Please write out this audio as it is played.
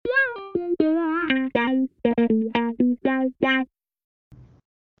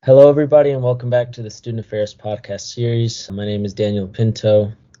Hello, everybody, and welcome back to the Student Affairs podcast series. My name is Daniel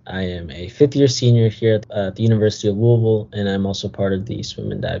Pinto. I am a fifth-year senior here at the University of Louisville, and I'm also part of the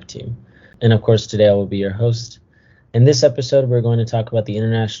swim and dive team. And of course, today I will be your host. In this episode, we're going to talk about the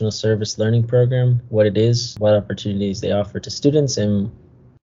International Service Learning Program, what it is, what opportunities they offer to students, and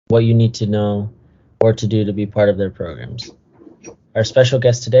what you need to know or to do to be part of their programs. Our special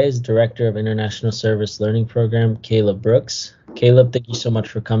guest today is Director of International Service Learning Program, Caleb Brooks. Caleb, thank you so much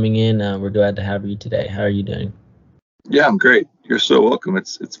for coming in. We're glad to have you today. How are you doing? Yeah, I'm great. You're so welcome.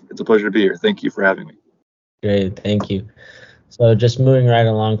 It's a pleasure to be here. Thank you for having me. Great, thank you. So just moving right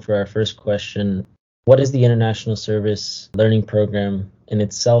along for our first question, what is the International Service Learning Program in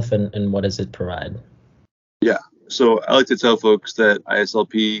itself, and what does it provide? Yeah, so I like to tell folks that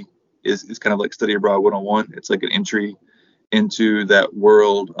ISLP is kind of like Study Abroad 101. It's like an entry into that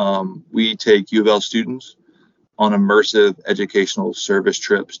world. We take UofL students on immersive educational service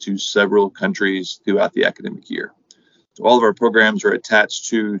trips to several countries throughout the academic year. So all of our programs are attached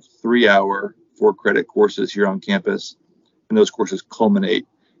to 3-hour, 4-credit courses here on campus, and those courses culminate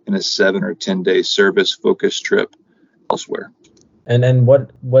in a 7 or 10-day service-focused trip elsewhere. And then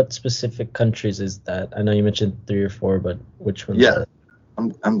what specific countries is that? I know you mentioned 3 or 4, but which ones are?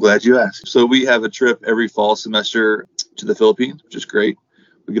 I'm glad you asked. So we have a trip every fall semester to the Philippines, which is great.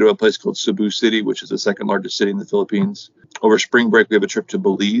 We go to a place called Cebu City, which is the second largest city in the Philippines. Over spring break, we have a trip to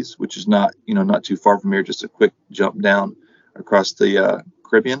Belize, which is not too far from here, just a quick jump down across the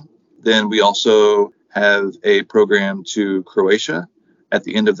Caribbean. Then we also have a program to Croatia at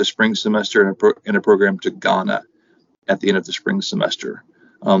the end of the spring semester, and a program to Ghana at the end of the spring semester.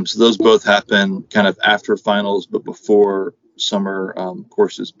 So those both happen kind of after finals, but before summer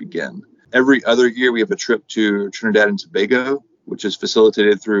courses begin. Every other year, we have a trip to Trinidad and Tobago, which is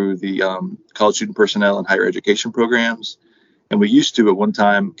facilitated through the college student personnel and higher education programs. And we used to, at one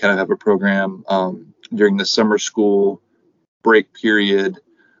time, kind of have a program during the summer school break period,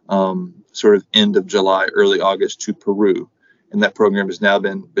 sort of end of July, early August, to Peru. And that program has now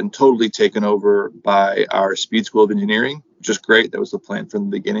been totally taken over by our Speed School of Engineering, which is great. That was the plan from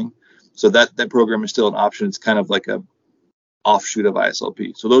the beginning. So that program is still an option. It's kind of like a offshoot of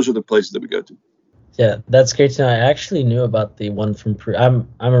ISLP. So those are the places that we go to. Yeah, that's great to know. I actually knew about the one from Peru. I'm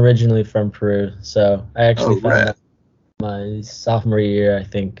originally from Peru, so I actually found that my sophomore year, I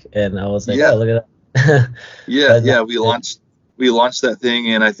think, and I was like, oh, look at that. We launched that thing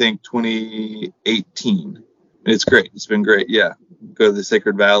in, I think, 2018. It's great. It's been great. Yeah, go to the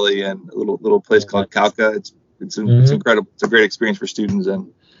Sacred Valley and a little place called Cauca. It's incredible. It's a great experience for students,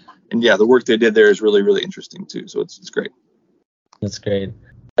 and yeah, the work they did there is really, really interesting too. So it's great. That's great.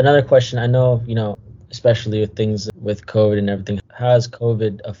 Another question, I know, especially with things with COVID and everything, how has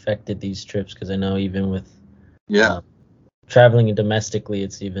COVID affected these trips? Because I know even with traveling domestically,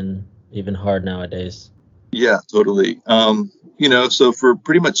 it's even hard nowadays. Yeah, totally. So for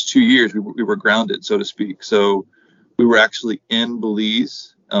pretty much 2 years, we were grounded, so to speak. So we were actually in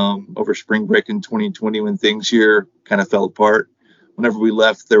Belize over spring break in 2020 when things here kind of fell apart. Whenever we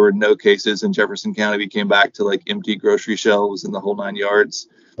left, there were no cases in Jefferson County. We came back to like empty grocery shelves and the whole 9 yards,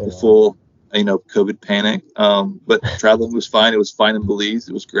 the full, COVID panic. But traveling was fine. It was fine in Belize.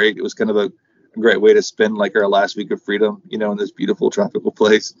 It was great. It was kind of a great way to spend like our last week of freedom, in this beautiful tropical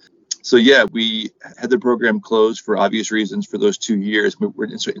place. So yeah, we had the program closed for obvious reasons for those 2 years.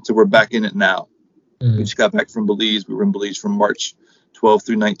 So we're back in it now. Mm-hmm. We just got back from Belize. We were in Belize from March 12th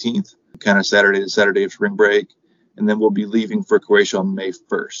through 19th, kind of Saturday to Saturday of spring break. And then we'll be leaving for Croatia on May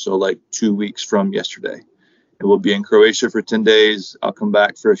 1st. So like 2 weeks from yesterday. And we'll be in Croatia for 10 days. I'll come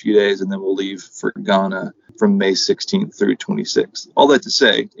back for a few days, and then we'll leave for Ghana from May 16th through 26th. All that to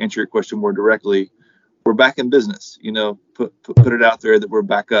say, to answer your question more directly, we're back in business. Put it out there that we're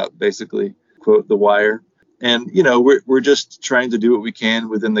back up, basically, quote The Wire. And, we're just trying to do what we can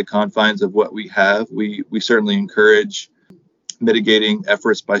within the confines of what we have. We certainly encourage mitigating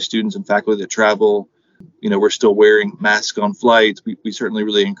efforts by students and faculty that travel. We're still wearing masks on flights. We certainly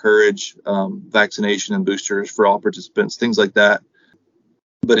really encourage vaccination and boosters for all participants, things like that.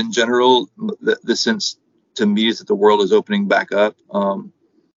 But in general, the sense to me is that the world is opening back up. You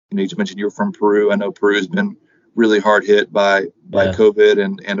mentioned you're from Peru. I know Peru has been really hard hit by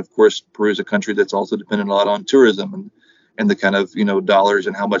COVID. And of course, Peru is a country that's also dependent a lot on tourism and the kind of, dollars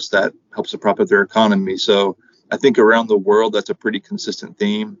and how much that helps to prop up their economy. So I think around the world, that's a pretty consistent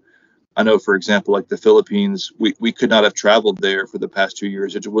theme. I know, for example, like the Philippines, we could not have traveled there for the past 2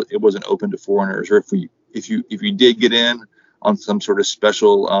 years. It wasn't open to foreigners. Or if you did get in on some sort of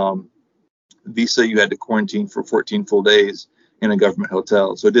special visa, you had to quarantine for 14 full days in a government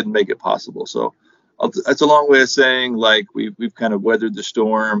hotel. So it didn't make it possible. So that's a long way of saying, like, we've kind of weathered the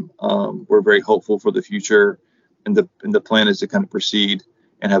storm. We're very hopeful for the future, and the plan is to kind of proceed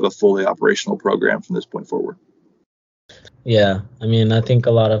and have a fully operational program from this point forward. Yeah, I mean, I think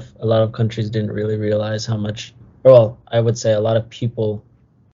a lot of countries didn't really realize how much. Well, I would say a lot of people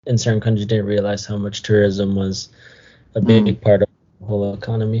in certain countries didn't realize how much tourism was a big part of the whole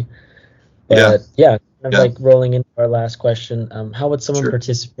economy. Yeah, But yeah, kind of yeah, like rolling into our last question, how would someone sure.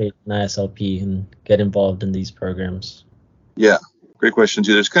 participate in ISLP and get involved in these programs? Yeah, great question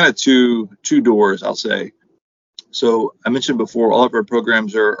too. There's kind of two doors, I'll say. So I mentioned before, all of our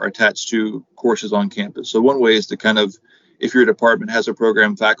programs are attached to courses on campus. So one way is to kind of, if your department has a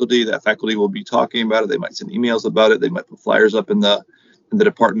program faculty, that faculty will be talking about it. They might send emails about it. They might put flyers up in the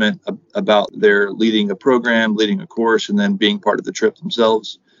department about their leading a program, leading a course, and then being part of the trip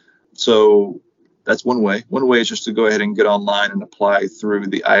themselves. So that's one way. One way is just to go ahead and get online and apply through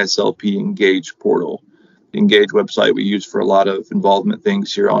the ISLP Engage portal. The Engage website we use for a lot of involvement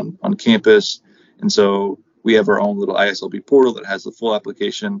things here on campus. And so we have our own little ISLP portal that has the full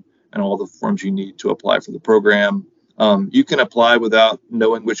application and all the forms you need to apply for the program. You can apply without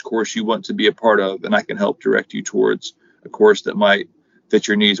knowing which course you want to be a part of, and I can help direct you towards a course that might fit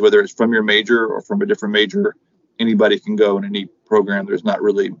your needs, whether it's from your major or from a different major. Anybody can go in any program. There's not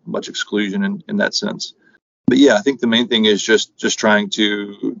really much exclusion in that sense. But yeah, I think the main thing is just trying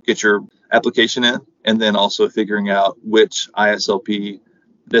to get your application in, and then also figuring out which ISLP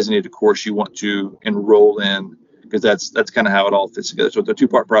designated course you want to enroll in, because that's kind of how it all fits together. So it's a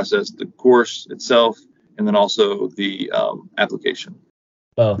two-part process: the course itself, and then also the application.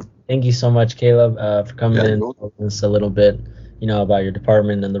 Well, thank you so much, Caleb, for coming Yeah, in you're and welcome. telling us a little bit, about your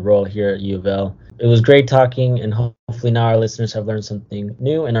department and the role here at U of L. It was great talking, and hopefully now our listeners have learned something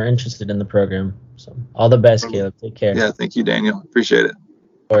new and are interested in the program. So all the best, Caleb. Take care. Yeah, thank you, Daniel. Appreciate it.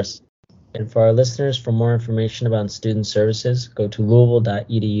 Of course. And for our listeners, for more information about student services, go to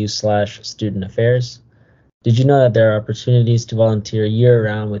louisville.edu/studentaffairs. Did you know that there are opportunities to volunteer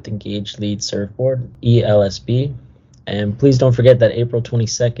year-round with Engage Lead Surfboard, ELSB? And please don't forget that April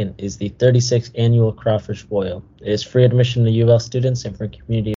 22nd is the 36th annual Crawfish Boil. It is free admission to UofL students and for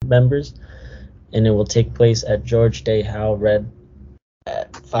community members, and it will take place at George Day Howe Red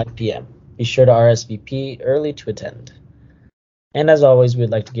at 5 p.m. Be sure to RSVP early to attend. And as always,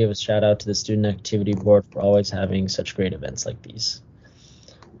 we'd like to give a shout out to the Student Activity Board for always having such great events like these.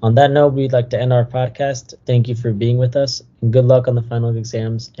 On that note, we'd like to end our podcast. Thank you for being with us, and good luck on the final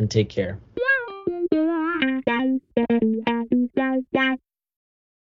exams, and take care.